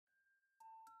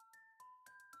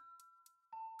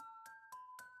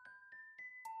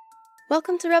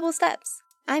Welcome to Rebel Steps.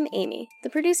 I'm Amy, the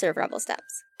producer of Rebel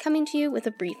Steps, coming to you with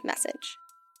a brief message.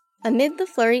 Amid the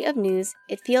flurry of news,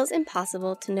 it feels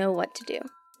impossible to know what to do.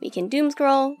 We can doom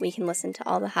scroll, we can listen to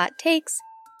all the hot takes,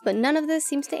 but none of this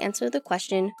seems to answer the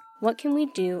question, what can we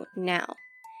do now?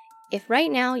 If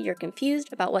right now you're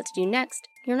confused about what to do next,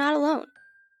 you're not alone.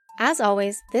 As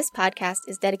always, this podcast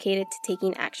is dedicated to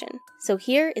taking action. So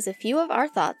here is a few of our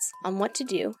thoughts on what to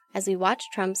do as we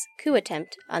watch Trump's coup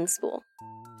attempt unspool.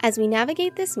 As we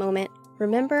navigate this moment,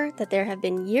 remember that there have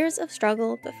been years of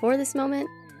struggle before this moment,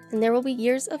 and there will be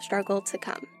years of struggle to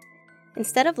come.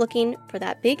 Instead of looking for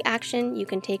that big action you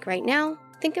can take right now,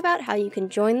 think about how you can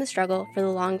join the struggle for the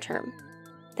long term.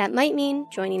 That might mean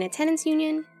joining a tenants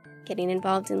union, getting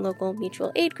involved in local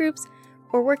mutual aid groups,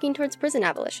 or working towards prison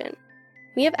abolition.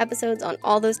 We have episodes on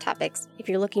all those topics if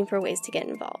you're looking for ways to get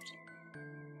involved.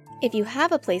 If you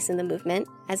have a place in the movement,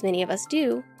 as many of us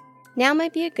do, now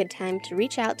might be a good time to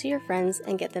reach out to your friends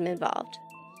and get them involved.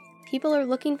 People are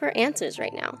looking for answers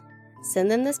right now.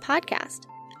 Send them this podcast,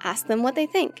 ask them what they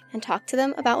think, and talk to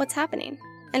them about what's happening.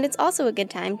 And it's also a good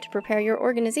time to prepare your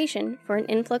organization for an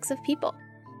influx of people.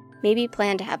 Maybe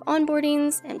plan to have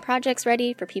onboardings and projects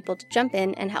ready for people to jump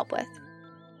in and help with.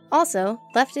 Also,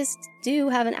 leftists do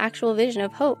have an actual vision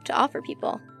of hope to offer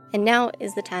people, and now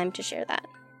is the time to share that.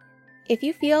 If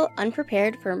you feel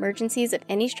unprepared for emergencies of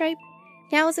any stripe,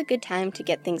 now is a good time to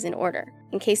get things in order,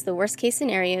 in case the worst-case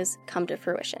scenarios come to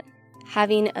fruition.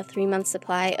 Having a 3-month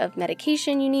supply of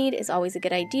medication you need is always a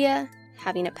good idea,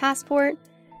 having a passport,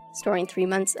 storing 3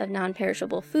 months of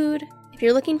non-perishable food. If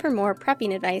you're looking for more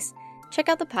prepping advice, check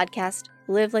out the podcast,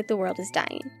 Live Like the World is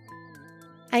Dying.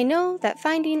 I know that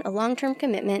finding a long-term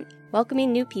commitment,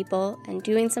 welcoming new people, and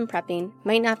doing some prepping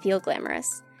might not feel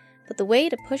glamorous, but the way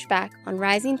to push back on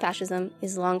rising fascism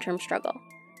is long-term struggle,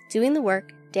 doing the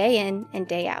work day in and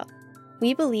day out.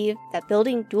 We believe that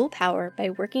building dual power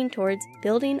by working towards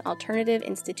building alternative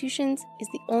institutions is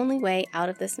the only way out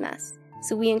of this mess,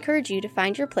 so we encourage you to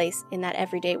find your place in that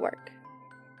everyday work.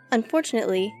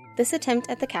 Unfortunately, this attempt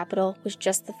at the Capitol was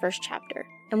just the first chapter,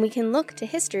 and we can look to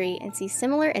history and see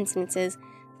similar instances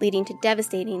leading to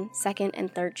devastating second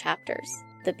and third chapters.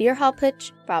 The Beer Hall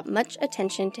Putsch brought much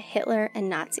attention to Hitler and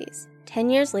Nazis. 10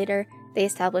 years later, they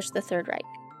established the Third Reich.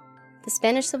 The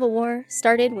Spanish Civil War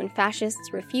started when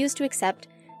fascists refused to accept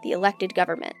the elected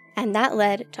government, and that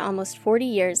led to almost 40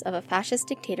 years of a fascist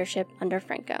dictatorship under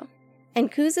Franco.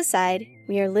 And coups aside,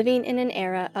 we are living in an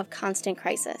era of constant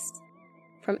crisis.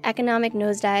 From economic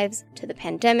nosedives to the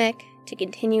pandemic, to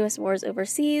continuous wars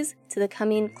overseas, to the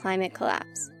coming climate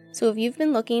collapse. So if you've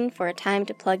been looking for a time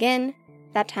to plug in,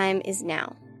 that time is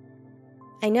now.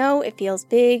 I know it feels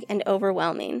big and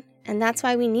overwhelming, and that's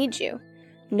why we need you.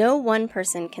 No one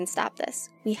person can stop this.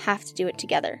 We have to do it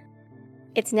together.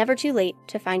 It's never too late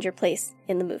to find your place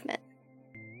in the movement.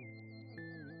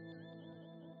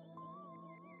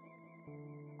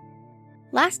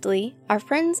 Lastly, our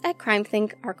friends at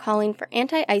CrimethInc are calling for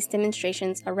anti-ICE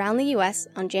demonstrations around the U.S.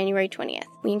 on January 20th.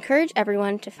 We encourage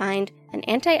everyone to find an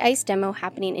anti-ICE demo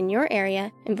happening in your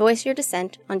area and voice your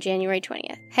dissent on January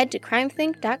 20th. Head to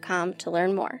crimethinc.com to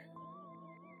learn more.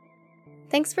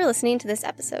 Thanks for listening to this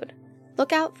episode.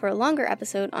 Look out for a longer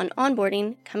episode on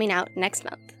onboarding coming out next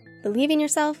month. Believe in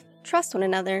yourself, trust one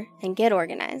another, and get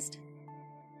organized.